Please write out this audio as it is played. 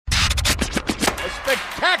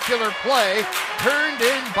spectacular play turned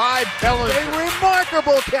in by Bellinger. A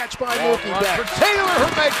remarkable catch by Mookie Betts. For Taylor, who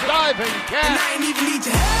makes diving catch. And I ain't even need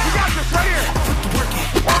your help. You got this right here. Put the work in.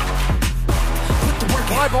 Put the work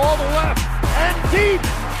in. Fly ball to left. And deep.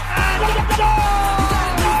 And You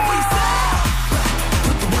gotta do it for yourself.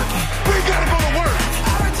 Put the work in. we gotta go to work.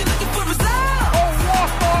 I heard you looking for results. A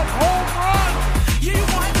walk-off home run. Yeah, you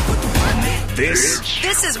gonna have to put the work in.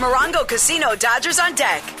 This is Morongo Casino Dodgers on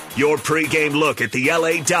Deck. Your pregame look at the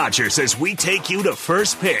LA Dodgers as we take you to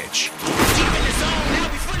first pitch.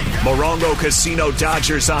 Morongo Casino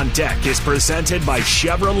Dodgers on Deck is presented by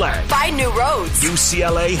Chevrolet, Find new roads.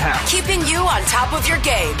 UCLA Health, Keeping you on top of your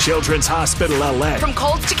game. Children's Hospital LA, From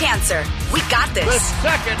colds to cancer, we got The this.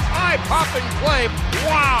 second eye-popping play.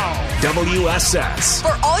 Wow. WSS,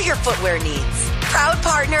 For all your footwear needs. Proud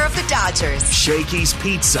partner of the Dodgers. Shakey's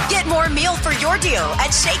Pizza, Get more meal for your deal at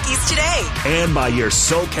Shakey's today. and by your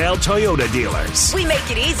SoCal Toyota dealers. We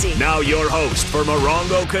make it easy. Now your host for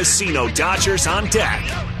Morongo Casino Dodgers on Deck,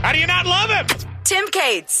 How do you not love him? Tim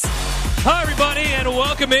Cates. Hi, everybody, and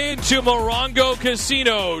welcome into Morongo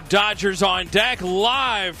Casino. Dodgers on Deck,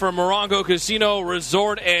 live from Morongo Casino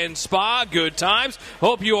Resort and Spa. Good times.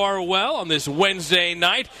 Hope you are well on this Wednesday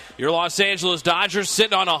night. Your Los Angeles Dodgers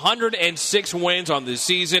sitting on 106 wins on this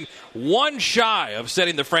season, one shy of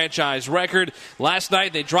setting the franchise record. Last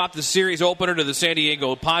night, they dropped the series opener to the San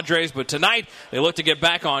Diego Padres, but tonight, they look to get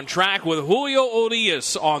back on track with Julio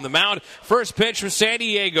Urias on the mound. First pitch from San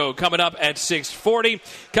Diego coming up at 6:40.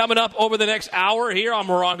 Coming up over the next hour here on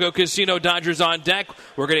Morongo Casino Dodgers on Deck,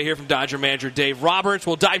 we're going to hear from Dodger manager Dave Roberts.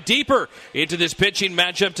 We'll dive deeper into this pitching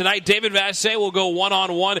matchup tonight. David Vassegh will go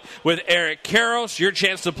one-on-one with Eric Karros. Your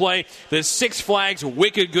chance to play the Six Flags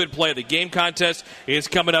Wicked Good Play of the Game contest is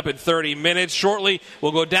coming up in 30 minutes. Shortly,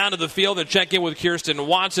 we'll go down to the field and check in with Kirsten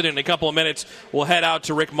Watson. In a couple of minutes, we'll head out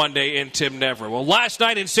to Rick Monday and Tim Never. Well, last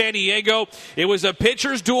night in San Diego, it was a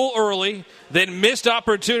pitcher's duel early, then missed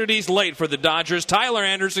opportunities late for the Dodgers. Tyler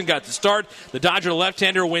Anderson got the start. The Dodger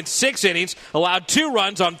left-hander went 6 innings, allowed 2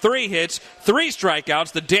 runs on 3 hits, 3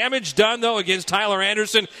 strikeouts. The damage done, though, against Tyler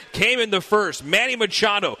Anderson came in the first. Manny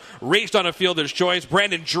Machado reached on a fielder's choice.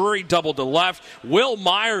 Brandon Drury doubled to left. Will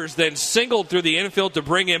Myers then singled through the infield to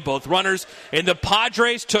bring in both runners, and the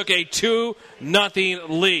Padres took a 2-0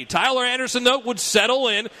 lead. Tyler Anderson, though, would settle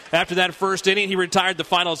in after that first inning. He retired the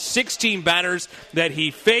final 16 batters that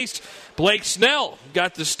he faced. Blake Snell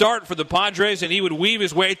got the start for the Padres, and he would weave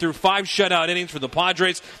his way through 5 shutout innings for the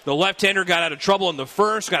Padres. The left-hander got out of trouble in the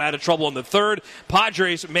first, got out of trouble in the third.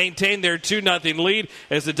 Padres maintained their 2-0 lead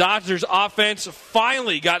as the Dodgers offense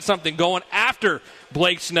finally got something going after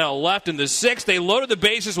Blake Snell left. In the 6th, they loaded the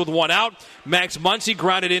bases with 1 out. Max Muncy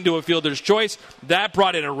grounded into a fielder's choice. That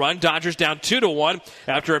brought in a run. Dodgers down 2-1.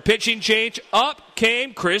 After a pitching change, up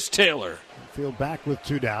came Chris Taylor. Field back with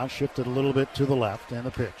 2 down, shifted a little bit to the left, and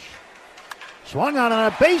the pitch. Swung on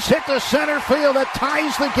a base hit to center field that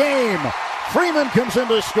ties the game. Freeman comes in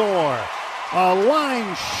to score. A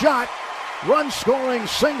line shot, run-scoring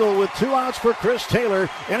single with 2 outs for Chris Taylor,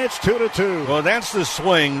 and it's 2-2. Well, that's the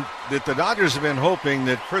swing that the Dodgers have been hoping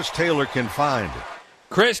that Chris Taylor can find.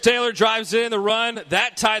 Chris Taylor drives in the run.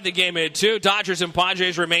 That tied the game at 2. Dodgers and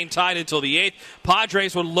Padres remain tied until the 8th.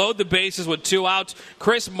 Padres would load the bases with 2 outs.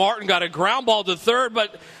 Chris Martin got a ground ball to third,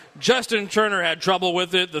 but Justin Turner had trouble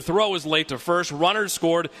with it. The throw was late to first. Runners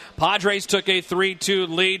scored. Padres took a 3-2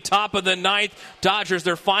 lead. Top of the 9th. Dodgers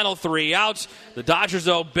their final 3 outs. The Dodgers,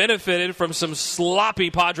 though, benefited from some sloppy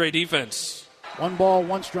Padre defense. 1 ball,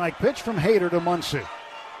 1 strike pitch from Hader to Muncy.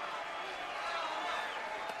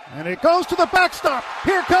 And it goes to the backstop.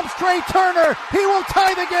 Here comes Trey Turner. He will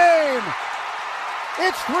tie the game.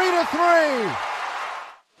 It's 3-3.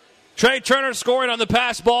 Trey Turner scoring on the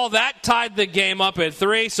pass ball. That tied the game up at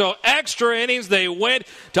 3. So extra innings, they win.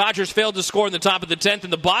 Dodgers failed to score in the top of the 10th. In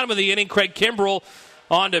the bottom of the inning, Craig Kimbrell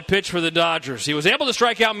on to pitch for the Dodgers. He was able to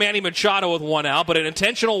strike out Manny Machado with 1 out, but an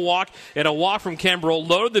intentional walk and a walk from Kimbrell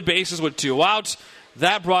loaded the bases with 2 outs.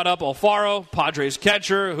 That brought up Alfaro, Padres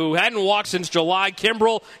catcher, who hadn't walked since July.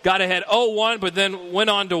 Kimbrell got ahead 0-1, but then went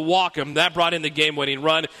on to walk him. That brought in the game-winning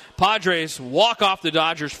run. Padres walk off the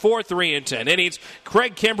Dodgers 4-3 in 10 innings.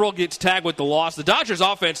 Craig Kimbrell gets tagged with the loss. The Dodgers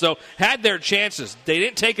offense, though, had their chances. They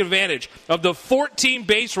didn't take advantage of the 14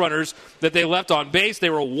 base runners that they left on base. They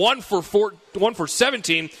were 1 for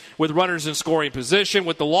 17 with runners in scoring position.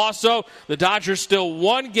 With the loss, though, the Dodgers still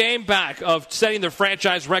 1 game back of setting the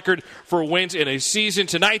franchise record for wins in a season.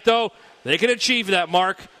 Tonight, though, they can achieve that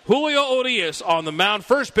mark. Julio Urias on the mound.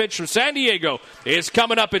 First pitch from San Diego is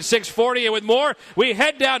coming up at 6:40. And with more, we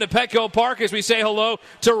head down to Petco Park as we say hello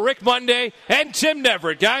to Rick Monday and Tim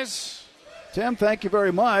Neverett. Guys. Tim, thank you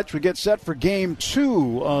very much. We get set for Game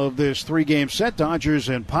 2 of this 3-game set. Dodgers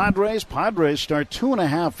and Padres. Padres start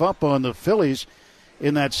 2.5 up on the Phillies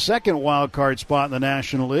in that second wild card spot in the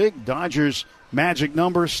National League. Dodgers' magic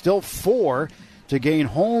number still 4 to gain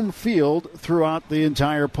home field throughout the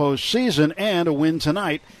entire postseason, and a win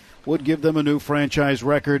tonight would give them a new franchise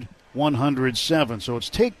record, 107. So it's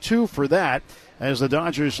take 2 for that as the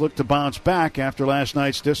Dodgers look to bounce back after last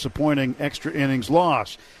night's disappointing extra innings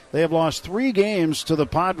loss. They have lost 3 games to the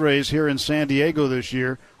Padres here in San Diego this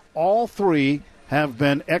year. All 3 have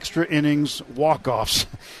been extra innings walk-offs.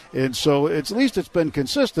 And so at least it's been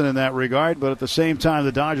consistent in that regard, but at the same time,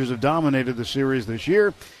 the Dodgers have dominated the series this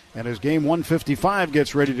year. And as game 155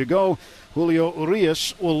 gets ready to go, Julio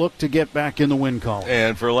Urias will look to get back in the win column.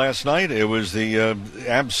 And for last night, it was the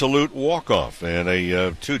absolute walk-off and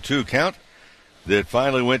a 2-2 count that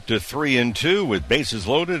finally went to 3-2 with bases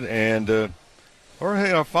loaded. And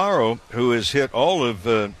Jorge Alfaro, who has hit all of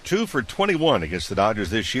 2 for 21 against the Dodgers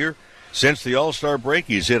this year. Since the All-Star break,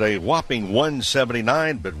 he's hit a whopping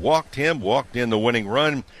 179, but walked in the winning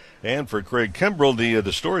run. And for Craig Kimbrell,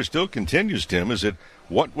 the story still continues, Tim, is that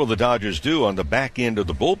what will the Dodgers do on the back end of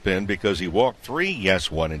the bullpen? Because he walked 3,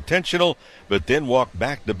 yes, 1 intentional, but then walked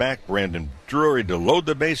back-to-back Brandon Drury to load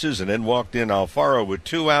the bases, and then walked in Alfaro with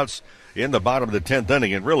 2 outs in the bottom of the 10th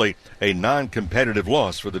inning, and really a non-competitive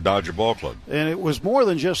loss for the Dodger ball club. And it was more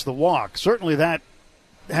than just the walk. Certainly that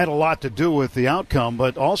had a lot to do with the outcome,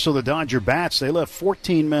 but also the Dodger bats. They left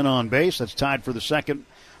 14 men on base. That's tied for the second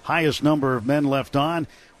highest number of men left on.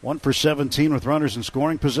 1 for 17 with runners in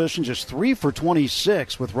scoring position, just 3 for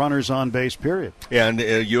 26 with runners on base, period. Yeah, and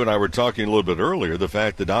you and I were talking a little bit earlier, the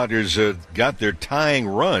fact the Dodgers got their tying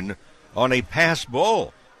run on a pass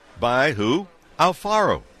ball by who?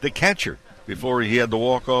 Alfaro, the catcher, before he had the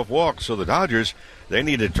walk-off walk. So the Dodgers, they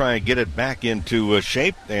need to try and get it back into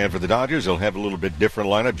shape. And for the Dodgers, they'll have a little bit different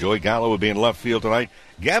lineup. Joey Gallo will be in left field tonight.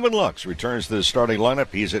 Gavin Lux returns to the starting lineup.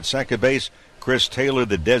 He's at second base. Chris Taylor,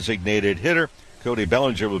 the designated hitter. Cody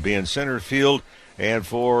Bellinger will be in center field. And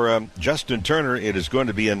for Justin Turner, it is going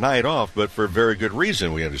to be a night off, but for very good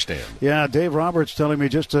reason, we understand. Yeah, Dave Roberts telling me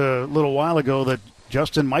just a little while ago that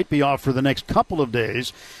Justin might be off for the next couple of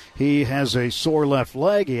days. He has a sore left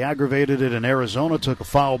leg. He aggravated it in Arizona, took a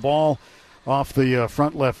foul ball off the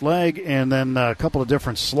front left leg, and then a couple of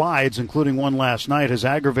different slides, including one last night, has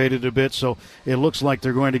aggravated a bit. So it looks like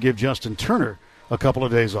they're going to give Justin Turner a couple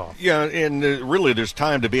of days off. Yeah, and really there's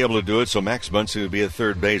time to be able to do it, so Max Muncy will be at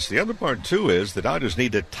third base. The other part, too, is the Dodgers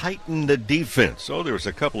need to tighten the defense. So there was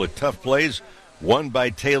a couple of tough plays. One by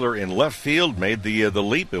Taylor in left field, made the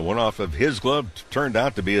leap. It went off of his glove, turned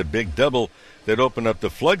out to be a big double that opened up the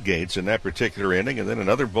floodgates in that particular inning. And then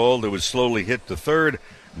another ball that was slowly hit to third,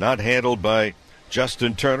 not handled by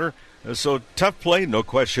Justin Turner. So tough play, no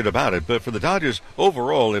question about it. But for the Dodgers,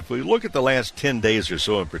 overall, if we look at the last 10 days or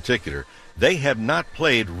so in particular, they have not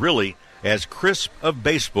played really as crisp of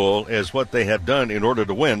baseball as what they have done in order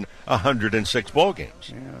to win 106 ball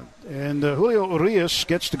games. Yeah. And Julio Urias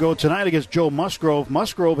gets to go tonight against Joe Musgrove.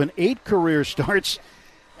 Musgrove, in 8 career starts,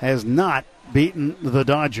 has not beaten the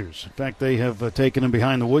Dodgers. In fact, they have taken him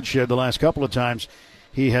behind the woodshed the last couple of times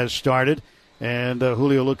he has started. And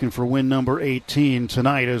Julio looking for win number 18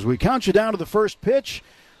 tonight. As we count you down to the first pitch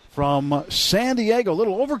from San Diego. A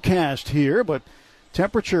little overcast here, but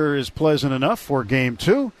temperature is pleasant enough for Game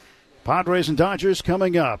 2. Padres and Dodgers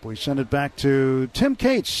coming up. We send it back to Tim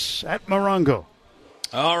Cates at Morongo.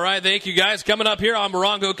 All right, thank you, guys. Coming up here on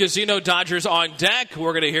Morongo Casino, Dodgers on deck.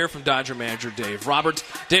 We're going to hear from Dodger manager Dave Roberts.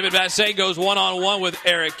 David Vassegh goes one-on-one with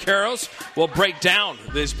Eric Karros. We'll break down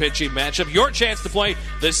this pitching matchup. Your chance to play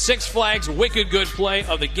the Six Flags Wicked Good Play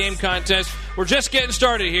of the Game contest. We're just getting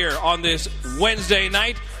started here on this Wednesday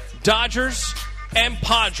night. Dodgers and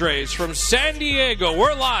Padres from San Diego.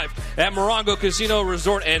 We're live at Morongo Casino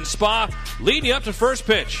Resort and Spa, leading you up to first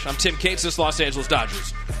pitch. I'm Tim Cates, this Los Angeles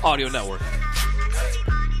Dodgers Audio Network.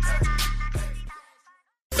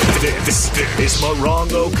 This is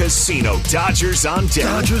Morongo Casino. Dodgers on deck.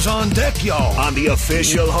 Dodgers on deck, y'all. On the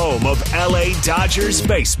official home of LA Dodgers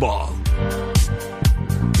baseball.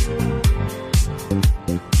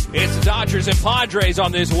 It's the Dodgers and Padres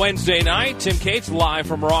on this Wednesday night. Tim Cates live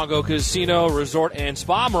from Morongo Casino Resort and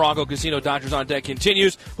Spa. Morongo Casino Dodgers on deck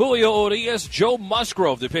continues. Julio Urias, Joe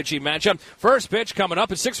Musgrove, the pitching matchup. First pitch coming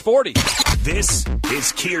up at 6:40. This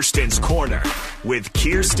is Kirsten's Corner with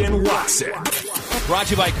Kirsten Watson. Brought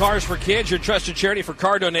to you by Cars for Kids, your trusted charity for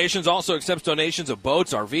car donations. Also accepts donations of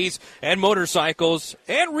boats, RVs, and motorcycles,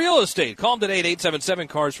 and real estate. Call them today at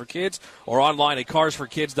 877-CARS-FOR-KIDS or online at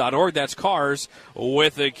carsforkids.org. That's cars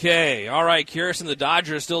with a K. All right, Kirsten, the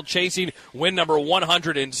Dodgers still chasing win number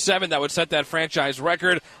 107. That would set that franchise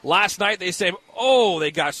record. Last night they say, they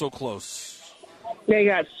got so close. They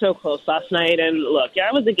got so close last night. And look,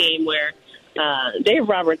 it was a game where Dave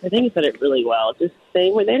Roberts, I think he said it really well. Just they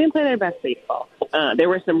didn't play their best baseball. There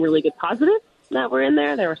were some really good positives that were in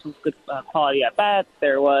there. There were some good quality at bats.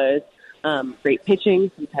 There was great pitching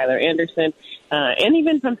from Tyler Anderson, and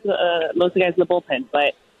even from most of the guys in the bullpen.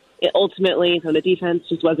 But ultimately, so the defense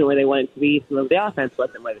just wasn't where they wanted to be. Some of the offense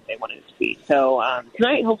wasn't where they wanted it to be. So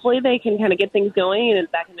tonight, hopefully, they can kind of get things going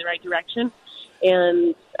and back in the right direction.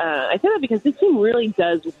 And I say that because this team really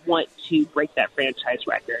does want to break that franchise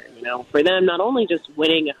record. You know, for them, not only just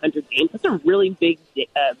winning 100 games, that's a really big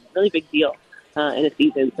deal in a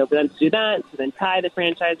season. So for them to do that, to then tie the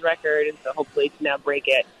franchise record, and so hopefully to now break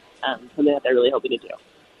it, something that they're really hoping to do.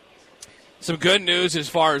 Some good news as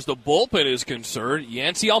far as the bullpen is concerned.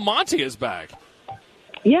 Yancy Almonte is back.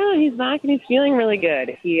 Yeah, he's back and he's feeling really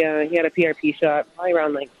good. He had a PRP shot probably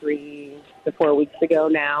around 3 to 4 weeks ago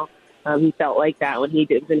now. He felt like that when he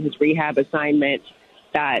was in his rehab assignment,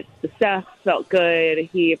 that the stuff felt good.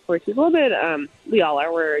 He, of course, he's a little bit, we all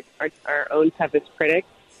are, we're our own toughest critics.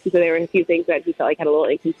 So there were a few things that he felt like had a little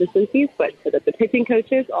inconsistencies, but so that the pitching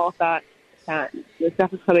coaches all thought that the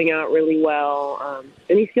stuff is coming out really well,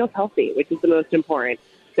 and he feels healthy, which is the most important.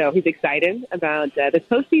 So he's excited about this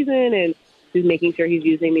postseason, and he's making sure he's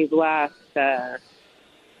using these last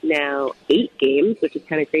now 8 games, which is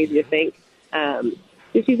kind of crazy to think.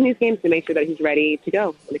 Just using these games to make sure that he's ready to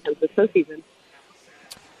go when it comes to this postseason.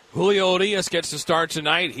 Julio Urias gets to start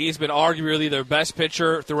tonight. He's been arguably their best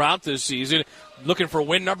pitcher throughout this season. Looking for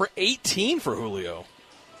win number 18 for Julio.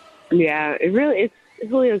 Yeah,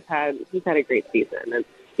 Julio's had a great season, and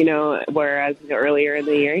whereas earlier in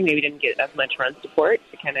the year he maybe didn't get as much run support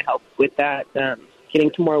to kind of help with that,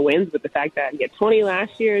 getting to more wins. But the fact that he got 20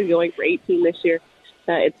 last year, going for 18 this year,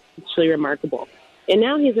 it's really remarkable. And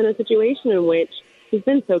now he's in a situation in which he's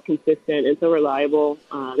been so consistent and so reliable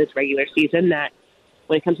this regular season that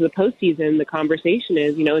when it comes to the postseason, the conversation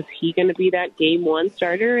is, is he going to be that game one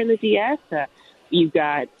starter in the DS? You've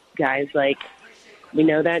got guys like, we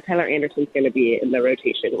know that Tyler Anderson's going to be in the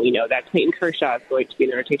rotation. We know that Clayton Kershaw is going to be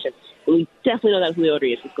in the rotation. And we definitely know that Julio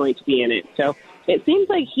Urias is going to be in it. So it seems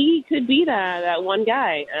like he could be that one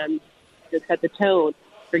guy to set the tone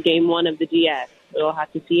for game one of the DS. We'll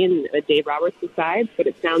have to see in Dave Roberts' decides, but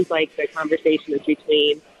it sounds like the conversation is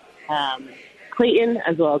between Clayton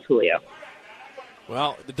as well as Julio.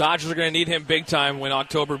 Well, the Dodgers are going to need him big time when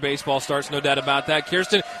October baseball starts, no doubt about that.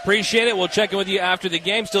 Kirsten, appreciate it. We'll check in with you after the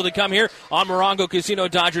game. Still to come here on Morongo Casino,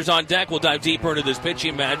 Dodgers on deck. We'll dive deeper into this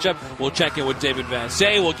pitching matchup. We'll check in with David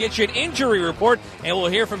Vassegh. We'll get you an injury report, and we'll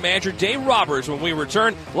hear from manager Dave Roberts when we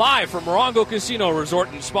return live from Morongo Casino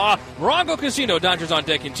Resort and Spa. Morongo Casino, Dodgers on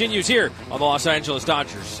deck continues here on the Los Angeles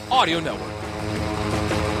Dodgers Audio Network.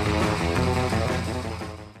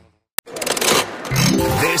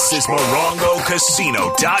 This is Morongo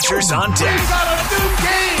Casino, Dodgers on deck.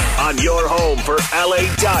 On your home for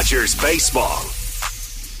LA Dodgers baseball.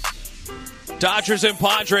 Dodgers and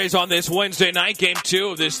Padres on this Wednesday night, game 2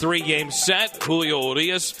 of this 3-game set. Julio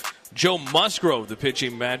Urias, Joe Musgrove, the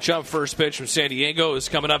pitching matchup. First pitch from San Diego is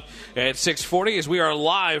coming up at 6:40 as we are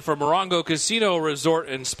live from Morongo Casino Resort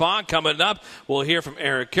and Spa. Coming up, we'll hear from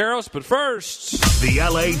Eric Karros, but first, the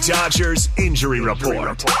LA Dodgers Injury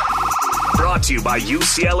Report. Brought to you by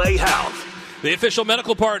UCLA Health. The official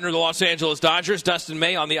medical partner of the Los Angeles Dodgers, Dustin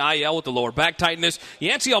May, on the IL with the lower back tightness.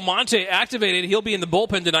 Yancy Almonte activated. He'll be in the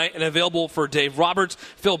bullpen tonight and available for Dave Roberts.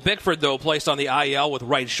 Phil Bickford, though, placed on the IL with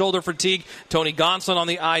right shoulder fatigue. Tony Gonsolin on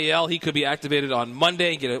the IL. He could be activated on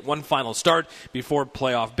Monday and get one final start before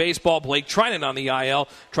playoff baseball. Blake Treinen on the IL,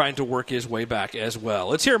 trying to work his way back as well.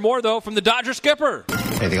 Let's hear more, though, from the Dodger skipper.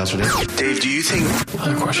 Anything else for Dave? Dave, do you think...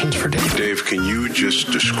 Other questions for Dave? Dave, can you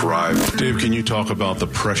just describe... Dave, can you talk about the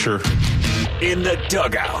pressure... In the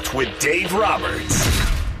dugout with Dave Roberts.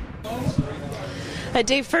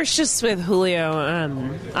 Dave, first just with Julio,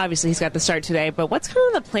 obviously he's got the start today, but what's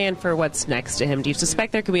kind of the plan for what's next to him? Do you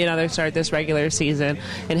suspect there could be another start this regular season?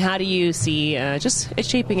 And how do you see just it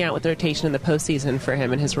shaping out with the rotation in the postseason for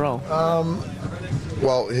him and his role?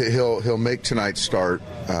 Well, he'll make tonight's start,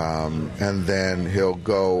 and then he'll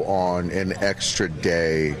go on an extra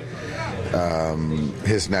day.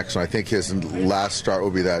 His next one, I think his last start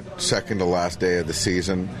will be that second to last day of the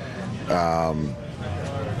season.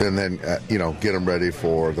 and then get him ready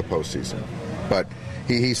for the postseason. But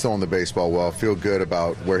he's throwing the baseball well. Feel good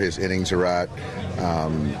about where his innings are at.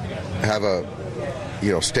 Have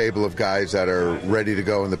a stable of guys that are ready to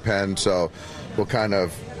go in the pen. So we'll kind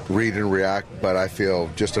of read and react, but I feel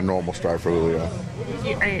just a normal start for Julio.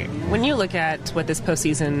 When you look at what this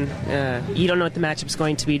postseason, you don't know what the matchup's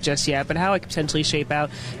going to be just yet, but how it could potentially shape out.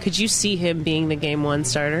 Could you see him being the Game 1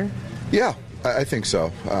 starter? Yeah, I think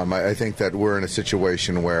so. I think that we're in a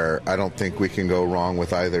situation where I don't think we can go wrong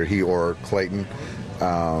with either he or Clayton.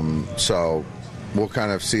 So we'll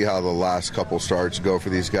kind of see how the last couple starts go for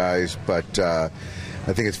these guys, but I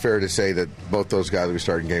think it's fair to say that both those guys will be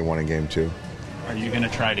starting Game 1 and Game 2. Are you going to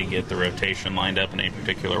try to get the rotation lined up in a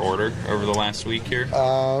particular order over the last week here?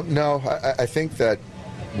 No, I think that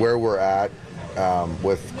where we're at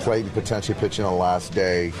with Clayton potentially pitching on the last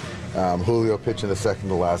day, Julio pitching the second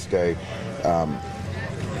to last day,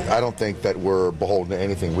 I don't think that we're beholden to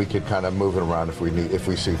anything. We could kind of move it around if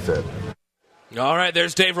we see fit. All right,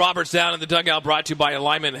 there's Dave Roberts down in the dugout, brought to you by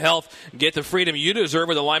Alignment Health. Get the freedom you deserve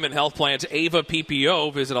with Alignment Health Plans. AVA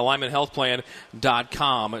PPO. Visit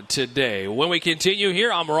alignmenthealthplan.com today. When we continue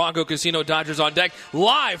here on Morongo Casino, Dodgers on Deck,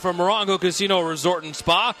 live from Morongo Casino Resort and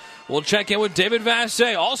Spa, we'll check in with David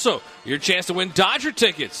Vassegh. Also, your chance to win Dodger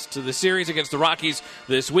tickets to the series against the Rockies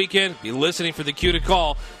this weekend. Be listening for the cue to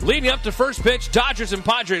call. Leading up to first pitch, Dodgers and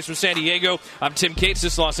Padres from San Diego. I'm Tim Cates,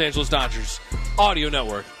 this is Los Angeles Dodgers Audio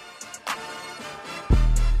Network.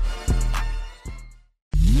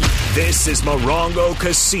 This is Morongo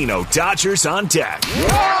Casino, Dodgers on Deck. On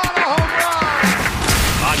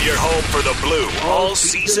your home for the Blue all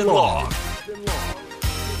season long.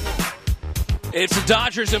 It's the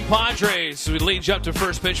Dodgers and Padres. We lead you up to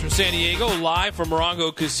first pitch from San Diego, live from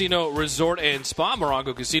Morongo Casino Resort and Spa.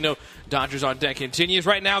 Morongo Casino, Dodgers on Deck continues.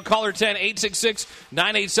 Right now, caller 10,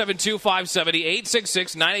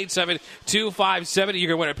 866-987-2570, 866-987-2570. You're going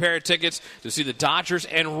to win a pair of tickets to see the Dodgers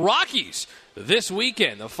and Rockies this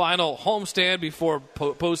weekend, the final homestand before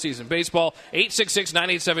postseason baseball.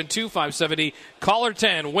 866-987-2570. Caller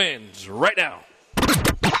 10 wins right now.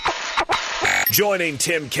 Joining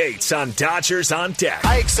Tim Cates on Dodgers on Deck.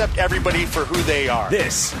 I accept everybody for who they are.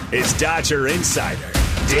 This is Dodger Insider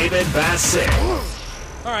David Vassegh.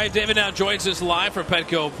 All right, David now joins us live from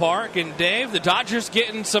Petco Park. And Dave, the Dodgers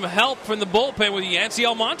getting some help from the bullpen with Yancy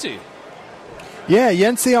Almonte. Yeah,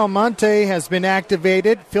 Yancy Almonte has been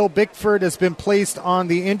activated. Phil Bickford has been placed on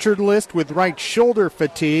the injured list with right shoulder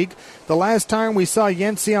fatigue. The last time we saw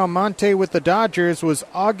Yancy Almonte with the Dodgers was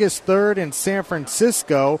August 3rd in San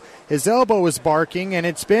Francisco. His elbow was barking, and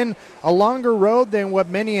it's been a longer road than what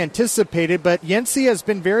many anticipated, but Yancy has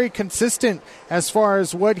been very consistent as far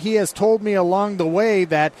as what he has told me along the way,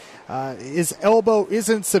 that his elbow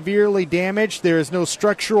isn't severely damaged. There is no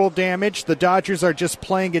structural damage. The Dodgers are just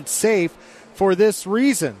playing it safe. For this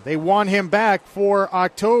reason, they want him back for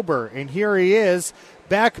October, and here he is,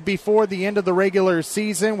 back before the end of the regular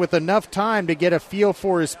season with enough time to get a feel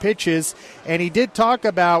for his pitches. And he did talk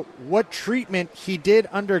about what treatment he did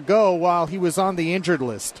undergo while he was on the injured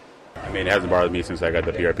list. I mean, it hasn't bothered me since I got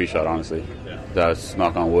the PRP shot, honestly. That's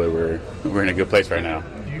knock on wood, we're in a good place right now.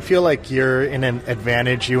 Do you feel like you're in an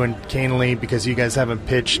advantage, you and Canely, because you guys haven't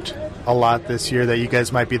pitched a lot this year, that you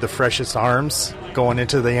guys might be the freshest arms going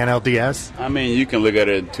into the NLDS? I mean, you can look at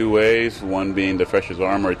it two ways, one being the freshest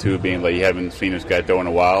arm, or two being like you haven't seen this guy throw in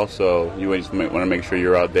a while, so you just want to make sure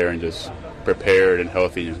you're out there and just prepared and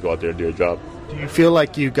healthy and just go out there and do your job. Do you feel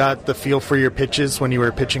like you got the feel for your pitches when you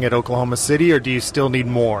were pitching at Oklahoma City, or do you still need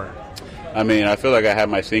more? I mean, I feel like I had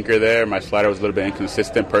my sinker there. My slider was a little bit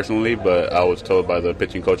inconsistent personally, but I was told by the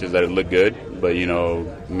pitching coaches that it looked good. But, you know,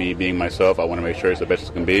 me being myself, I want to make sure it's the best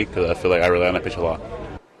it can be because I feel like I rely on that pitch a lot.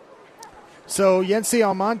 So Yancy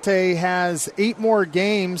Almonte has 8 more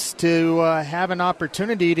games to have an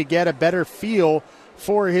opportunity to get a better feel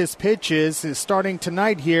for his pitches, starting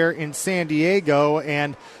tonight here in San Diego.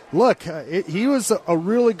 And look, he was a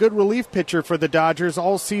really good relief pitcher for the Dodgers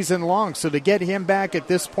all season long. So to get him back at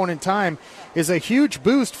this point in time is a huge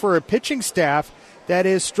boost for a pitching staff that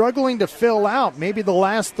is struggling to fill out maybe the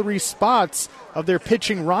last 3 spots of their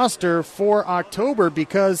pitching roster for October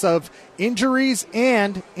because of injuries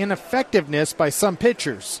and ineffectiveness by some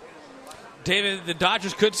pitchers. David, the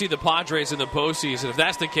Dodgers could see the Padres in the postseason. If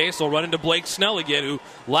that's the case, they'll run into Blake Snell again, who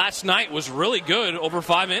last night was really good over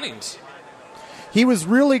 5 innings. He was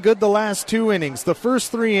really good the last 2 innings. The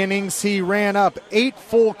first 3 innings, he ran up 8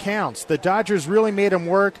 full counts. The Dodgers really made him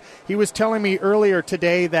work. He was telling me earlier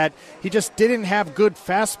today that he just didn't have good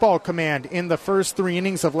fastball command in the first 3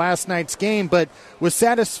 innings of last night's game, but was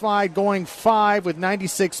satisfied going 5 with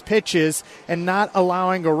 96 pitches and not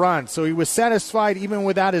allowing a run. So he was satisfied even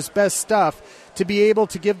without his best stuff to be able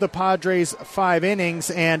to give the Padres 5 innings.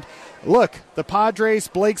 And look, the Padres,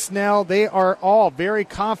 Blake Snell, they are all very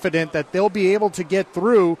confident that they'll be able to get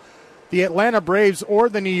through the Atlanta Braves or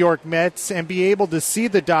the New York Mets and be able to see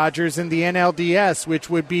the Dodgers in the NLDS, which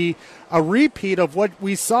would be a repeat of what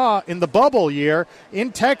we saw in the bubble year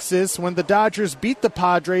in Texas when the Dodgers beat the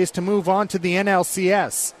Padres to move on to the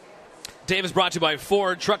NLCS. Dave is brought to you by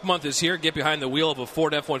Ford. Truck Month is here. Get behind the wheel of a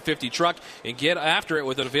Ford F-150 truck and get after it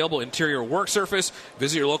with an available interior work surface.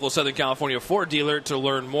 Visit your local Southern California Ford dealer to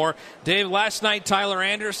learn more. Dave, last night, Tyler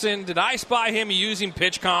Anderson, did I spy him using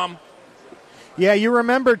PitchCom? Yeah, you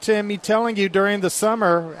remember, Tim, me telling you during the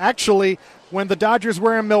summer, actually, when the Dodgers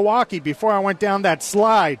were in Milwaukee, before I went down that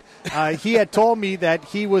slide, he had told me that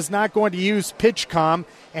he was not going to use PitchCom,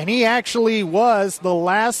 and he actually was the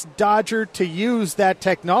last Dodger to use that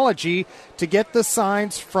technology to get the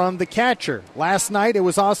signs from the catcher. Last night, it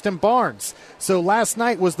was Austin Barnes. So last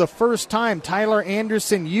night was the first time Tyler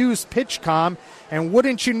Anderson used PitchCom, and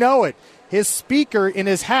wouldn't you know it, his speaker in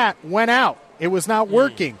his hat went out. It was not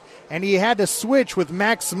working. And he had to switch with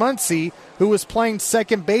Max Muncy, who was playing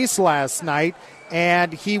second base last night,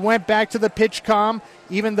 and he went back to the PitchCom,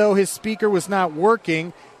 even though his speaker was not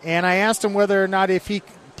working. And I asked him whether or not if he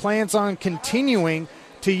plans on continuing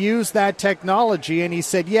to use that technology, and he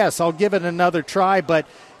said, yes, I'll give it another try. But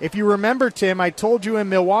if you remember, Tim, I told you in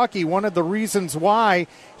Milwaukee one of the reasons why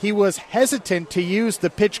he was hesitant to use the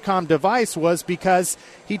PitchCom device was because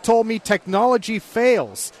he told me technology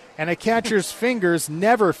fails, and a catcher's fingers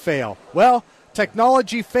never fail. Well,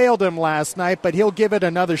 technology failed him last night, but he'll give it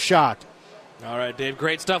another shot. All right, Dave,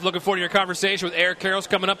 great stuff. Looking forward to your conversation with Eric Karros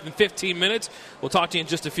coming up in 15 minutes. We'll talk to you in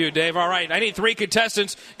just a few, Dave. All right, I need 3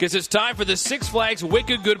 contestants because it's time for the Six Flags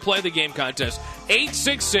Wicked Good Play the Game contest.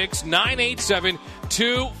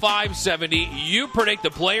 866-987-2570. You predict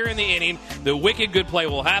the player in the inning. The Wicked Good Play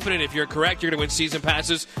will happen, and if you're correct, you're going to win season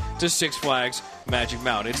passes to Six Flags Magic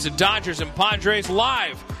Mountain. It's the Dodgers and Padres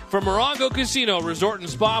live from Morongo Casino Resort and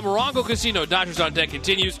Spa. Morongo Casino, Dodgers on Deck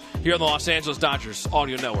continues here on the Los Angeles Dodgers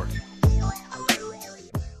Audio Network.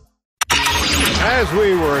 As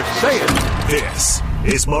we were saying, this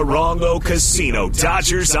is Morongo Casino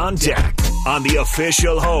Dodgers on Deck on the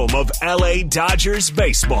official home of LA Dodgers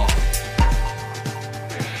baseball.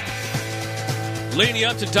 Leading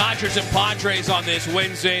up to Dodgers and Padres on this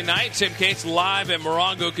Wednesday night, Tim Cates live at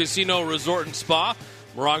Morongo Casino Resort and Spa.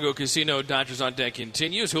 Morongo Casino Dodgers on Deck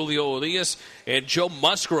continues. Julio Urias and Joe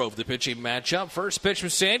Musgrove, the pitching matchup. First pitch from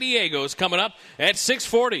San Diego is coming up at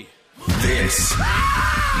 6:40. This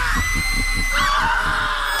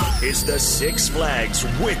is the Six Flags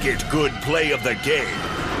Wicked Good Play of the game.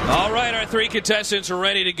 All right, our 3 contestants are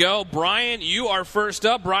ready to go. Brian, you are first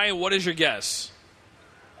up. Brian, what is your guess?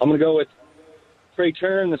 I'm going to go with Trey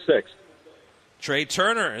Turner in the 6th. Trey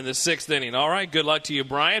Turner in the 6th inning. All right, good luck to you,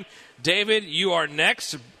 Brian. David, you are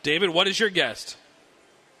next. David, what is your guess?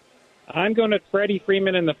 I'm going to Freddie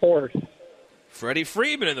Freeman in the 4th. Freddie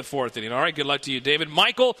Freeman in the 4th inning. All right, good luck to you, David.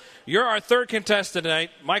 Michael, you're our 3rd contestant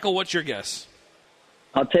tonight. Michael, what's your guess?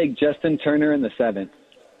 I'll take Justin Turner in the 7th.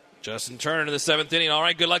 Justin Turner in the 7th inning. All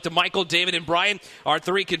right, good luck to Michael, David, and Brian, our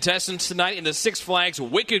 3 contestants tonight in the Six Flags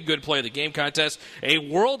Wicked Good Play of the Game contest. A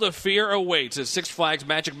world of fear awaits at Six Flags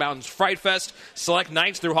Magic Mountain's Fright Fest. Select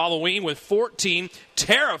nights through Halloween with 14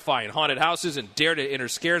 terrifying haunted houses and dare to enter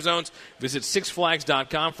scare zones. Visit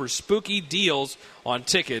sixflags.com for spooky deals on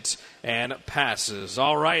tickets and passes.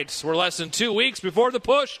 All right, we're less than 2 weeks before the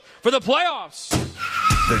push for the playoffs.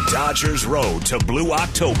 The Dodgers road to Blue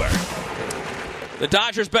October. The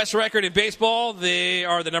Dodgers' best record in baseball, they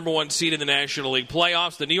are the number 1 seed in the National League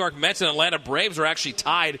playoffs. The New York Mets and Atlanta Braves are actually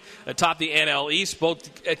tied atop the NL East.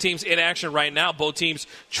 Both teams in action right now, both teams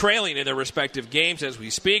trailing in their respective games as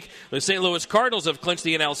we speak. The St. Louis Cardinals have clinched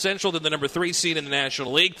the NL Central. They're the number 3 seed in the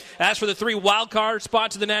National League. As for the 3 wild card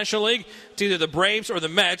spots in the National League, it's either the Braves or the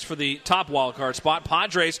Mets for the top wild card spot.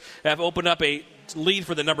 Padres have opened up a lead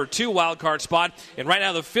for the number 2 wild card spot, and right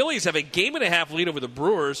now the Phillies have a 1.5 lead over the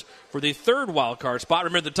Brewers for the 3rd wild card spot.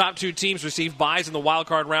 Remember, the top 2 teams receive byes in the wild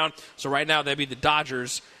card round, so right now that'd be the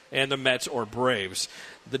Dodgers and the Mets or Braves.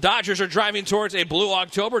 The Dodgers are driving towards a Blue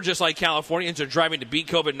October, just like Californians are driving to beat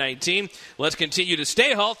COVID-19. Let's continue to stay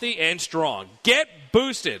healthy and strong. Get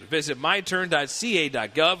boosted. Visit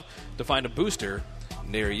myturn.ca.gov to find a booster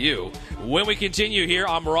near you. When we continue here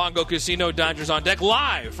on Morongo Casino, Dodgers on Deck,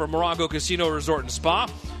 live from Morongo Casino Resort and Spa,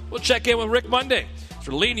 we'll check in with Rick Monday.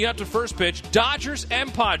 So leading you up to first pitch, Dodgers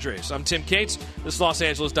and Padres. I'm Tim Cates. This is Los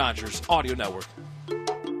Angeles Dodgers Audio Network.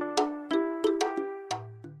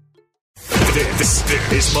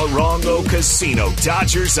 This is Morongo Casino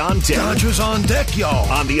Dodgers on Deck. Dodgers on Deck,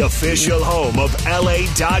 y'all. On the official home of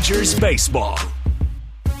LA Dodgers baseball.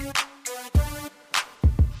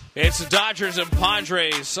 It's the Dodgers and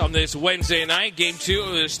Padres on this Wednesday night. Game 2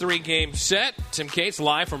 of this 3-game set. Tim Cates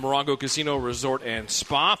live from Morongo Casino Resort and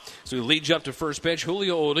Spa. So we lead you up to first pitch.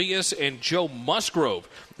 Julio Urias and Joe Musgrove.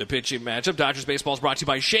 The pitching matchup. Dodgers baseball is brought to you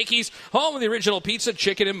by Shakey's, home of the original pizza,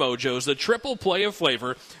 chicken, and mojos. The triple play of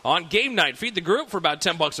flavor on game night. Feed the group for about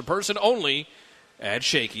 $10 a person only at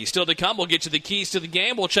Shakey's. Still to come, we'll get you the keys to the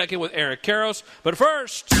game. We'll check in with Eric Karros. But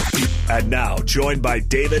first... And now, joined by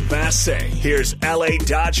David Massey, here's LA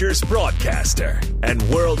Dodgers broadcaster and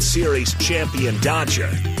World Series champion Dodger,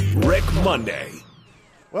 Rick Monday.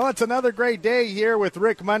 Well, it's another great day here with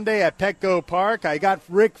Rick Monday at Petco Park. I got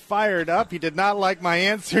Rick fired up. He did not like my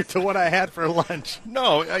answer to what I had for lunch.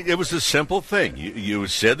 No, it was a simple thing. You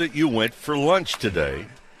said that you went for lunch today,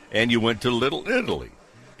 and you went to Little Italy.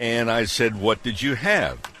 And I said, what did you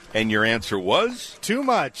have? And your answer was? Too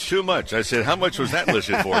much. Too much. I said, how much was that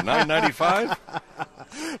listed for?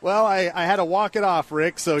 $9.95? Well, I had to walk it off,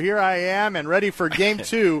 Rick. So here I am and ready for game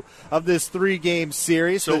 2 of this 3-game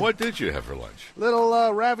series. So what did you have for lunch?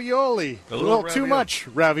 Little ravioli. A little too much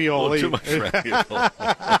ravioli. A little too much ravioli.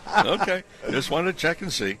 Okay. Just wanted to check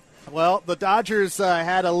and see. Well, the Dodgers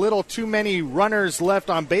had a little too many runners left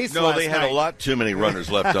on base last night. No, they had a lot too many runners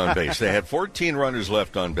left on base. They had 14 runners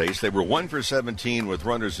left on base. They were 1 for 17 with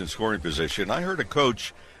runners in scoring position. I heard a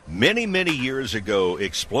coach many, many years ago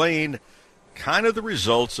explain kind of the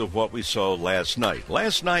results of what we saw last night.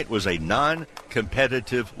 Last night was a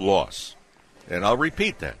non-competitive loss. And I'll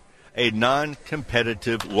repeat that. A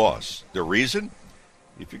non-competitive loss. The reason?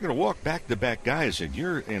 If you're going to walk back-to-back guys and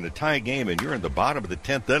you're in a tie game and you're in the bottom of the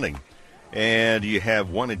 10th inning and you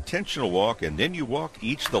have one intentional walk and then you walk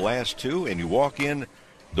each the last 2 and you walk in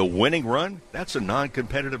the winning run, that's a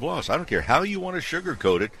non-competitive loss. I don't care how you want to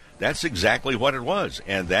sugarcoat it. That's exactly what it was.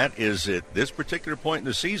 And that is, at this particular point in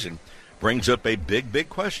the season, brings up a big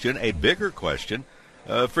question, a bigger question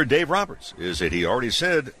for Dave Roberts, is that he already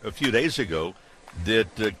said a few days ago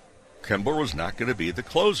that Kimball was not going to be the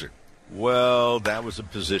closer. Well, that was a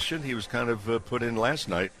position he was kind of put in last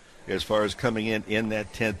night as far as coming in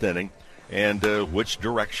that 10th inning. And which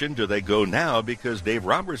direction do they go now? Because Dave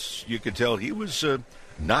Roberts, you could tell he was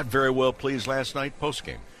not very well pleased last night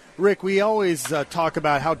postgame. Rick, we always talk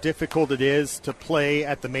about how difficult it is to play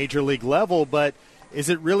at the major league level, but is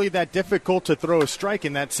it really that difficult to throw a strike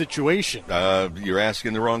in that situation? You're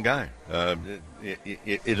asking the wrong guy.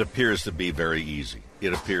 It appears to be very easy.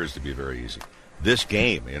 It appears to be very easy. This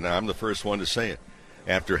game, and I'm the first one to say it,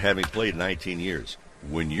 after having played 19 years,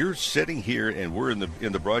 when you're sitting here and we're in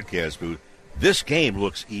the broadcast booth, this game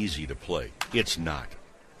looks easy to play. It's not.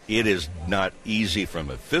 It is not easy from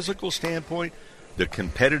a physical standpoint. The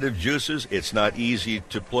competitive juices, it's not easy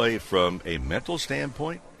to play from a mental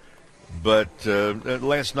standpoint. But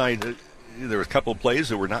last night, there were a couple of plays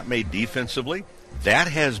that were not made defensively. That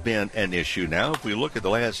has been an issue now. If we look at the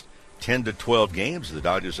last 10 to 12 games the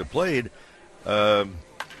Dodgers have played,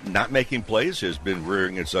 not making plays has been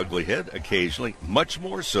rearing its ugly head occasionally, much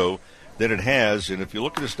more so than it has. And if you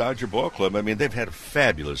look at this Dodger ball club, I mean, they've had a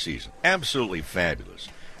fabulous season, absolutely fabulous.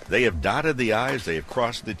 They have dotted the I's, they have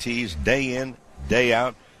crossed the T's day in, day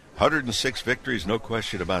out, 106 victories, no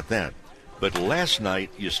question about that. But last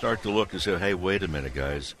night, you start to look and say, hey, wait a minute,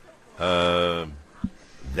 guys. That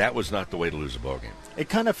was not the way to lose a ball game. It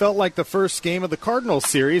kind of felt like the first game of the Cardinals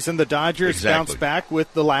series, and the Dodgers bounced back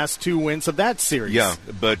with the last 2 wins of that series. Yeah,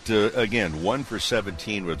 but again, 1 for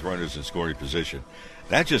 17 with runners in scoring position.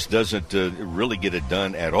 That just doesn't really get it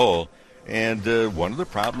done at all. And one of the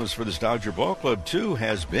problems for this Dodger ball club, too,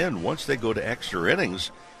 has been once they go to extra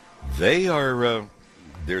innings, they are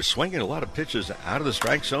they're swinging a lot of pitches out of the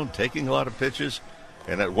strike zone, taking a lot of pitches,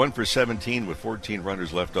 and at 1 for 17 with 14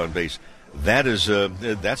 runners left on base. That's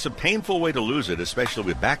a painful way to lose it, especially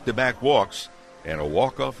with back-to-back walks and a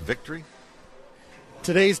walk-off victory.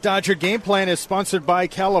 Today's Dodger Game Plan is sponsored by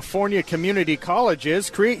California Community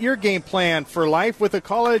Colleges. Create your game plan for life with a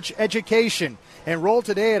college education. Enroll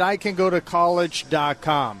today at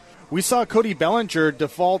icangotocollege.com. We saw Cody Bellinger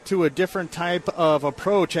default to a different type of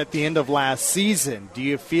approach at the end of last season. Do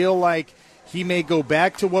you feel like he may go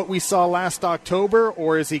back to what we saw last October,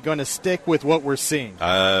 or is he going to stick with what we're seeing?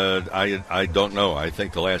 I don't know. I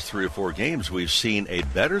think the last 3 or 4 games we've seen a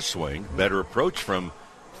better swing, better approach from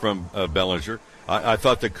from Bellinger. I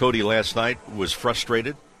thought that Cody last night was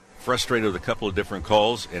frustrated with a couple of different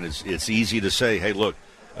calls, and it's easy to say, hey, look,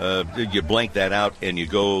 you blank that out and you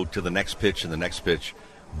go to the next pitch and the next pitch.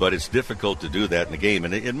 But it's difficult to do that in the game,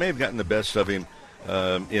 and it may have gotten the best of him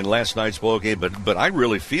in last night's ball game. But I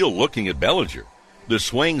really feel, looking at Bellinger, the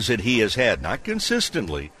swings that he has had, not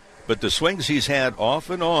consistently, but the swings he's had off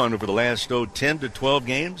and on over the last 10 to 12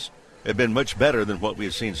 games have been much better than what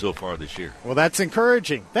we've seen so far this year. Well, that's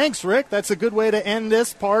encouraging. Thanks, Rick. That's a good way to end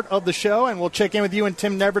this part of the show, and we'll check in with you and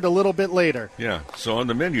Tim Neverett a little bit later. Yeah, so on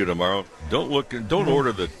the menu tomorrow, don't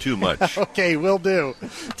order the too much. Okay, will do.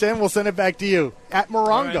 Tim, we'll send it back to you at Morongo.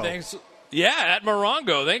 All right, thanks. Yeah, at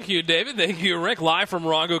Morongo. Thank you, David. Thank you, Rick. Live from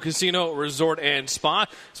Morongo Casino Resort and Spa.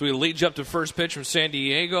 So we lead you up to first pitch from San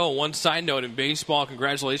Diego. One side note in baseball,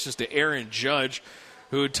 congratulations to Aaron Judge,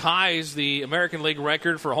 who ties the American League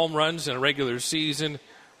record for home runs in a regular season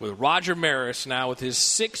with Roger Maris now with his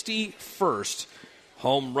 61st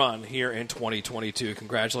home run here in 2022.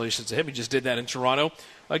 Congratulations to him. He just did that in Toronto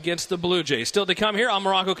against the Blue Jays. Still to come here on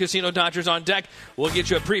Morongo Casino Dodgers on Deck. We'll get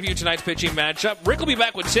you a preview of tonight's pitching matchup. Rick will be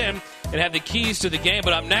back with Tim and have the keys to the game.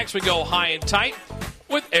 But up next, we go high and tight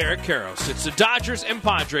with Eric Karros. It's the Dodgers and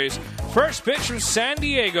Padres. First pitch from San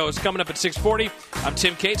Diego is coming up at 6:40. I'm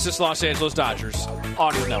Tim Cates, this Los Angeles Dodgers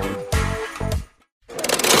Audio Network.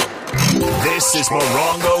 This is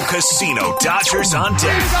Morongo Casino Dodgers on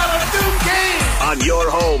Deck. On your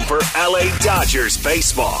home for LA Dodgers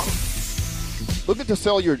baseball. Looking to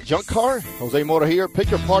sell your junk car? Jose Mota here. Pick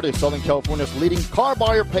Your Part is Southern California's leading car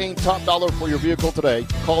buyer, paying top dollar for your vehicle today.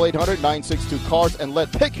 Call 800-962-CARS and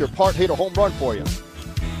let Pick Your Part hit a home run for you.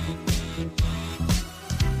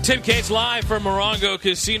 Tim Cates live from Morongo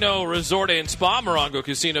Casino Resort and Spa. Morongo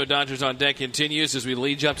Casino Dodgers on Deck continues as we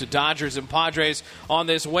lead you up to Dodgers and Padres on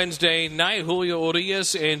this Wednesday night. Julio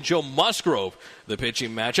Urias and Joe Musgrove, the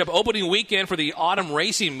pitching matchup. Opening weekend for the autumn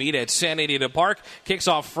racing meet at Santa Anita Park kicks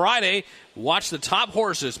off Friday. Watch the top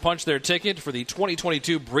horses punch their ticket for the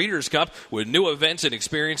 2022 Breeders' Cup with new events and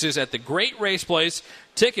experiences at the Great Race Place.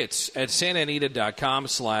 Tickets at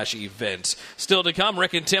santanita.com/events. Still to come,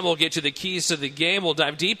 Rick and Tim will get you the keys to the game. We'll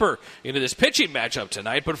dive deeper into this pitching matchup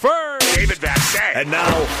tonight. But first, David Vassegh. And now,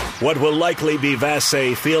 what will likely be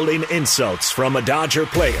Vassegh fielding insults from a Dodger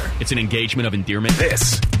player. It's an engagement of endearment.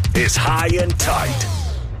 This is High and Tight.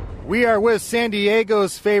 We are with San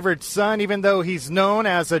Diego's favorite son, even though he's known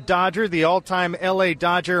as a Dodger, the all-time L.A.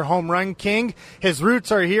 Dodger home run king. His roots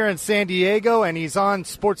are here in San Diego, and he's on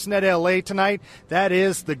Sportsnet L.A. tonight. That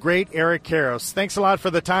is the great Eric Karros. Thanks a lot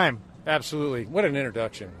for the time. Absolutely. What an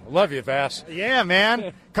introduction. Love you, Vass. Yeah,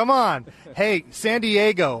 man. Come on. Hey, San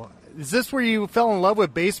Diego, is this where you fell in love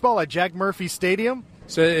with baseball, at Jack Murphy Stadium?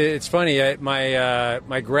 So it's funny.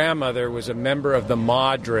 My grandmother was a member of the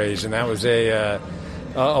Madres, and that was a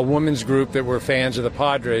women's group that were fans of the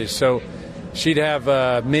Padres. So she'd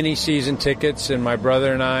have mini season tickets, and my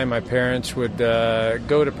brother and I, my parents, would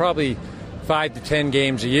go to probably 5 to 10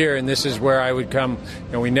 games a year, and this is where I would come.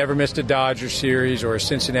 You know, we never missed a Dodgers series or a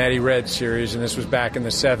Cincinnati Reds series, and this was back in the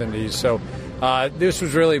 70s. So this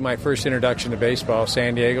was really my first introduction to baseball,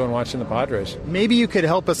 San Diego, and watching the Padres. Maybe you could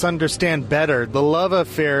help us understand better the love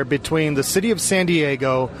affair between the city of San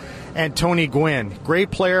Diego and Tony Gwynn.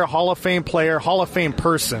 Great player, Hall of Fame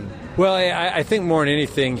person. Well, I think more than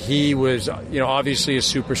anything, he was, obviously a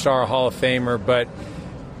superstar, a Hall of Famer, but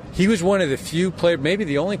he was one of the few players, maybe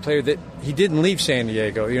the only player that he didn't leave San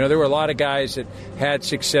Diego. You know, there were a lot of guys that had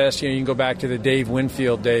success. You know, you can go back to the Dave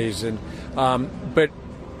Winfield days, and but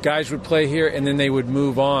guys would play here and then they would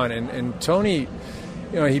move on. And Tony,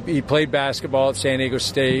 he played basketball at San Diego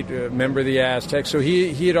State, a member of the Aztecs, so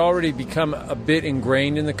he had already become a bit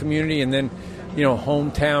ingrained in the community, and then,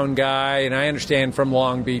 hometown guy, and I understand from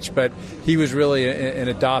Long Beach, but he was really an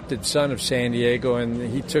adopted son of San Diego,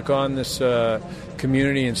 and he took on this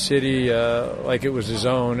community and city like it was his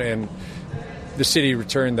own, and the city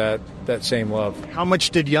returned that same love. How much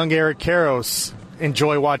did young Eric Karros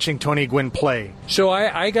enjoy watching Tony Gwynn play? So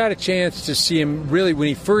I got a chance to see him really when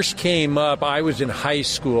he first came up. I was in high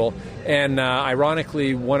school, and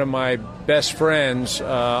ironically, one of my best friends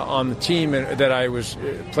on the team that I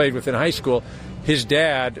played with in high school, his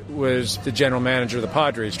dad was the general manager of the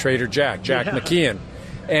Padres, Trader Jack McKeon.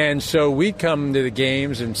 And so we'd come to the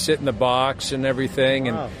games and sit in the box and everything,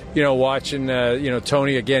 and watching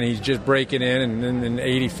Tony again. He's just breaking in, and then in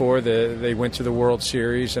 '84 they went to the World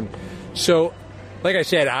Series, and so. Like I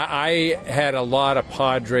said, I had a lot of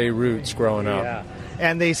Padre roots growing up. Yeah.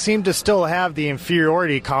 and they seem to still have the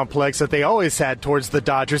inferiority complex that they always had towards the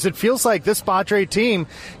Dodgers. It feels like this Padre team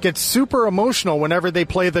gets super emotional whenever they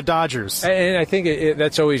play the Dodgers. And I think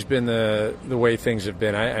that's always been the way things have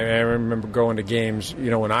been. I remember going to games,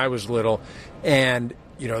 when I was little, and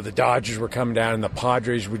the Dodgers were coming down and the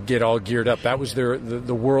Padres would get all geared up. That was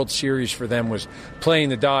the World Series for them, was playing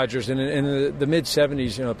the Dodgers. And in the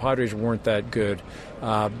mid-'70s, the Padres weren't that good.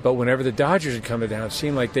 But whenever the Dodgers would come down, it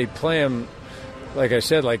seemed like they'd play them, like I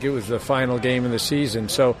said, like it was the final game of the season.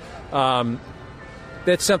 So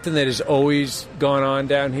that's something that has always gone on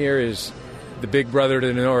down here, is the big brother to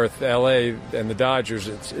the north, L.A., and the Dodgers.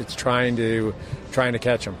 It's trying to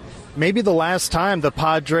catch them. Maybe the last time the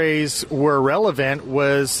Padres were relevant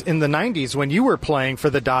was in the 90s when you were playing for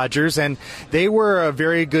the Dodgers, and they were a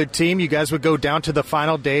very good team. You guys would go down to the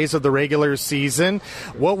final days of the regular season.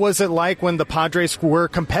 What was it like when the Padres were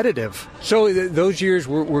competitive? So those years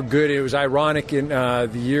were good. It was ironic. In the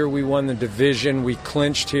year we won the division, we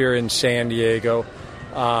clinched here in San Diego.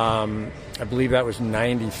 I believe that was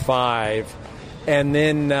 95. And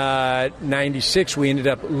then 96, we ended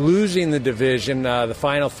up losing the division the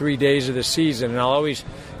final 3 days of the season. And I'll always,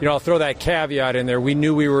 I'll throw that caveat in there. We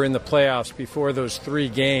knew we were in the playoffs before those 3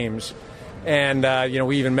 games. And,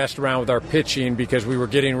 we even messed around with our pitching because we were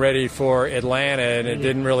getting ready for Atlanta, and it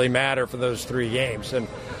didn't really matter for those 3 games. And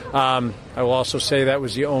I will also say that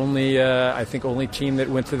was the only team that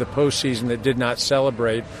went through the postseason that did not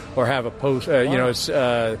celebrate or have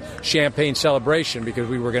a champagne celebration, because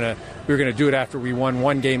we were gonna do it after we won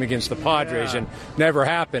 1 game against the Padres, and never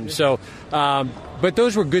happened. So, but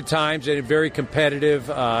those were good times and very competitive.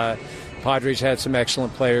 Padres had some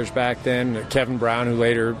excellent players back then. Kevin Brown, who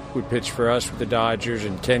later would pitch for us with the Dodgers,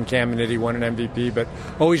 and Ken Caminiti won an MVP, but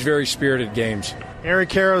always very spirited games. Eric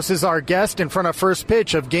Karros is our guest in front of first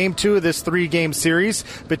pitch of Game 2 of this 3-game series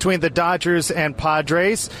between the Dodgers and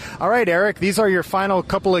Padres. All right, Eric, these are your final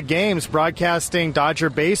couple of games broadcasting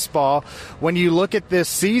Dodger baseball. When you look at this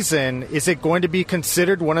season, is it going to be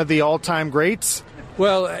considered one of the all-time greats?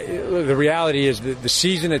 Well, the reality is that the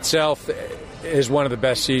season itself is one of the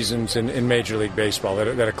best seasons in Major League Baseball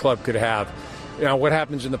that a club could have. What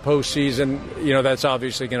happens in the postseason, that's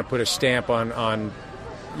obviously going to put a stamp on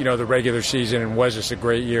the regular season, and was this a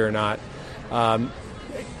great year or not.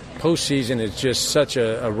 Postseason is just such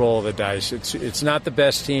a roll of the dice. It's not the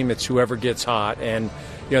best team, it's whoever gets hot. And,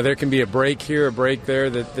 there can be a break here, a break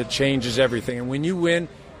there that changes everything. And when you win,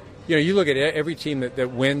 you look at every team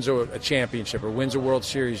that wins a championship or wins a World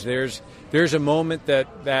Series, there's a moment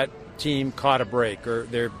that team caught a break, or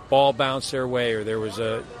their ball bounced their way, or there was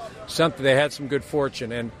something, they had some good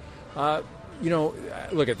fortune. And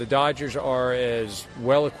look at the Dodgers are as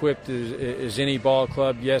well equipped as any ball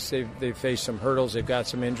club. Yes, they've faced some hurdles, they've got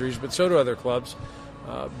some injuries, but so do other clubs.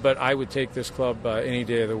 But I would take this club any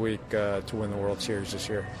day of the week to win the World Series this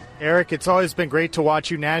year. Eric, it's always been great to watch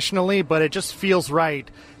you nationally, but it just feels right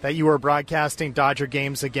that you are broadcasting Dodger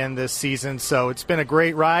games again this season. So it's been a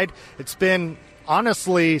great ride. It's been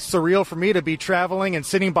honestly surreal for me to be traveling and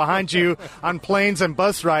sitting behind you on planes and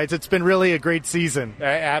bus rides. It's been really a great season.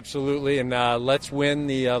 Absolutely, and let's win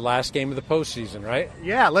the last game of the postseason, right?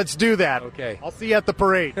 Yeah, let's do that. Okay. I'll see you at the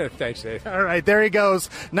parade. Thanks, Dave. All right, there he goes.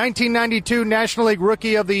 1992 National League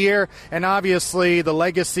Rookie of the Year, and obviously the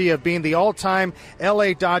legacy of being the all-time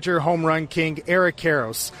L.A. Dodger home run king, Eric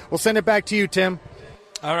Karros. We'll send it back to you, Tim.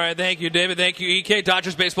 All right, thank you, David. Thank you, EK.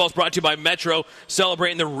 Dodgers baseball is brought to you by Metro,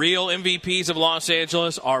 celebrating the real MVPs of Los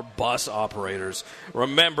Angeles, our bus operators.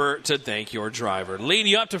 Remember to thank your driver.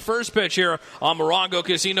 Leading you up to first pitch here on Morongo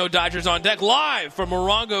Casino. Dodgers on deck, live from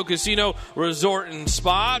Morongo Casino Resort and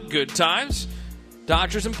Spa. Good times.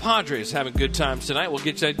 Dodgers and Padres having good times tonight. We'll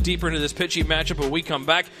get deeper into this pitching matchup when we come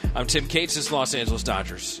back. I'm Tim Cates, this is Los Angeles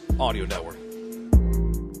Dodgers Audio Network.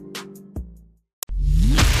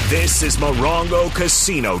 This is Morongo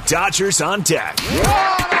Casino Dodgers on deck. On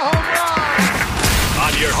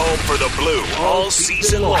your home for the blue all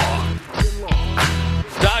season long.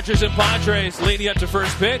 Dodgers and Padres leading up to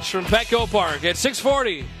first pitch from Petco Park at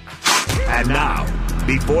 6:40. And now,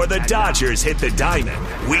 before the Dodgers hit the diamond,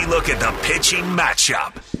 we look at the pitching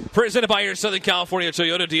matchup. Presented by your Southern California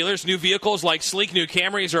Toyota dealers. New vehicles like sleek new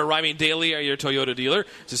Camrys are arriving daily at your Toyota dealer.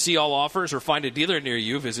 To see all offers or find a dealer near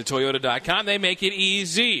you, visit Toyota.com. They make it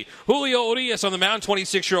easy. Julio Urias on the mound,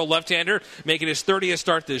 26-year-old left-hander, making his 30th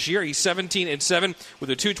start this year. He's 17-7 with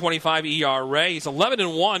a 2.25 ERA. He's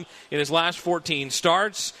 11-1 in his last 14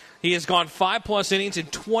 starts. He has gone 5+ innings in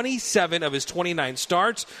 27 of his 29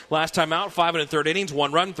 starts. Last time out, 5 1/3 innings,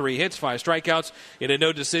 1 run, 3 hits, 5 strikeouts in a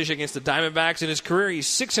no decision against the Diamondbacks. In his career, he's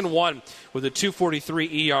 6-1 with a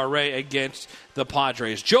 2.43 ERA against the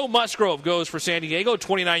Padres. Joe Musgrove goes for San Diego,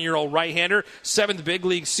 29-year-old right-hander, 7th big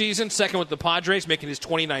league season, 2nd with the Padres, making his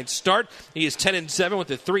 29th start. He is 10-7 with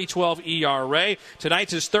a 3.12 ERA.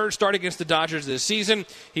 Tonight's his 3rd start against the Dodgers this season.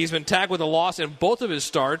 He's been tagged with a loss in both of his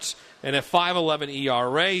starts and a 5.11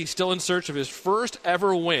 ERA. He's still in search of his first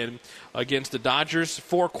ever win against the Dodgers.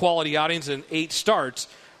 4 quality outings and 8 starts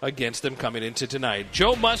against them coming into tonight.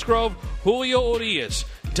 Joe Musgrove, Julio Urias,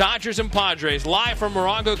 Dodgers and Padres, live from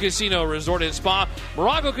Morongo Casino Resort and Spa.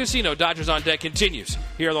 Morongo Casino, Dodgers on Deck continues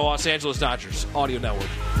here on the Los Angeles Dodgers Audio Network.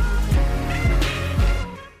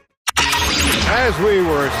 As we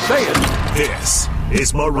were saying, this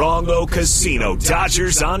is Morongo Casino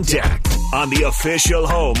Dodgers on Deck on the official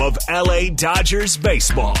home of LA Dodgers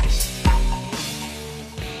baseball.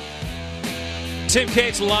 Tim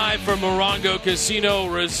Cates live from Morongo Casino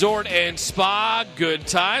Resort and Spa. Good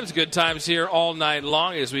times here all night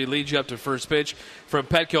long as we lead you up to first pitch from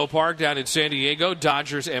Petco Park down in San Diego.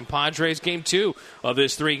 Dodgers and Padres, Game 2 of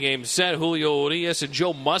this 3-game set. Julio Urias and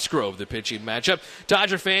Joe Musgrove, the pitching matchup.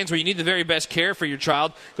 Dodger fans, where you need the very best care for your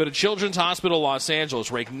child, go to Children's Hospital Los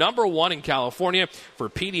Angeles, ranked number 1 in California for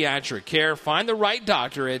pediatric care. Find the right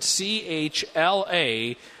doctor at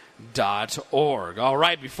CHLA.org. All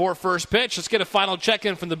right, before first pitch, let's get a final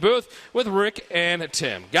check-in from the booth with Rick and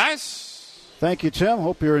Tim. Guys? Thank you, Tim.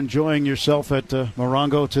 Hope you're enjoying yourself at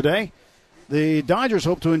Morongo today. The Dodgers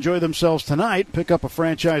hope to enjoy themselves tonight, pick up a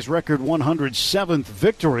franchise record 107th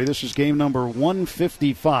victory. This is game number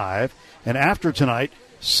 155. And after tonight,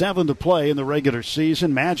 7 to play in the regular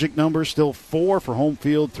season. Magic number still 4 for home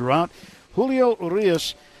field throughout. Julio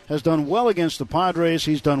Urias has done well against the Padres.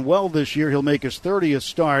 He's done well this year. He'll make his 30th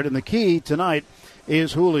start. And the key tonight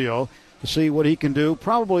is Julio to see what he can do,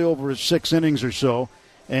 probably over his 6 innings or so,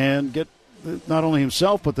 and get not only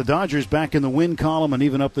himself but the Dodgers back in the win column and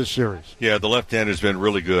even up this series. Yeah, the left-hander's been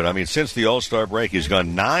really good. I mean, since the All-Star break, he's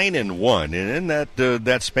gone 9-1, and in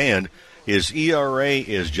that span, his ERA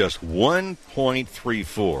is just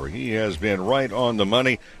 1.34. He has been right on the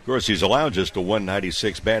money. Of course, he's allowed just a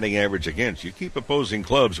 196 batting average against. You keep opposing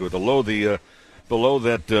clubs with below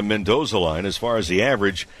that Mendoza line as far as the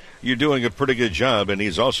average, you're doing a pretty good job, and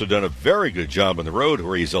he's also done a very good job on the road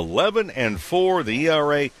where he's 11-4, the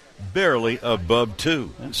ERA barely above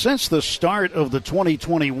 2. And since the start of the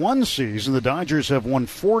 2021 season, the Dodgers have won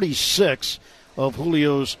 46 of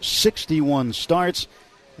Julio's 61 starts,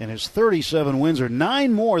 and his 37 wins are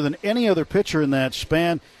 9 more than any other pitcher in that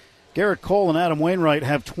span. Garrett Cole and Adam Wainwright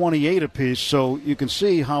have 28 apiece, so you can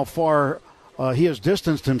see how far he has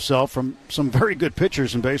distanced himself from some very good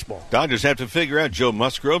pitchers in baseball. Dodgers have to figure out Joe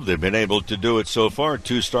Musgrove. They've been able to do it so far.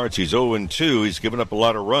 2 starts, he's 0-2. He's given up a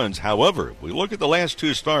lot of runs. However, if we look at the last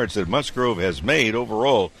 2 starts that Musgrove has made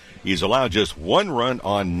overall, he's allowed just 1 run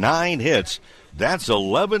on 9 hits. That's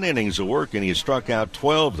 11 innings of work, and he struck out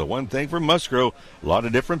 12. The one thing for Musgrove, a lot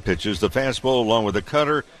of different pitches. The fastball along with the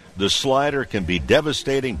cutter, the slider can be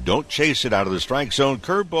devastating. Don't chase it out of the strike zone.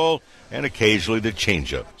 Curveball, and occasionally the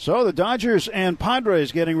changeup. So the Dodgers and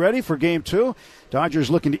Padres getting ready for Game 2. Dodgers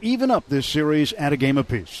looking to even up this series at a game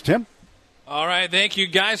apiece. Tim? All right, thank you,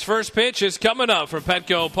 guys. First pitch is coming up from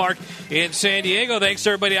Petco Park in San Diego. Thanks to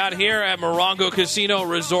everybody out here at Morongo Casino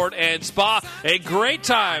Resort and Spa. A great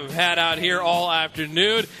time had out here all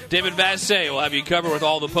afternoon. David Vassay will have you covered with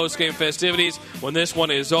all the post-game festivities when this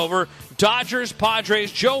one is over. Dodgers,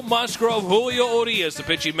 Padres, Joe Musgrove, Julio Urias, the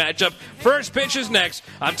pitching matchup. First pitch is next.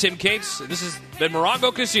 I'm Tim Cates. This has been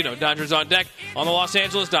Morongo Casino. Dodgers on Deck on the Los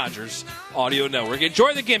Angeles Dodgers Audio Network.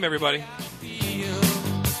 Enjoy the game, everybody.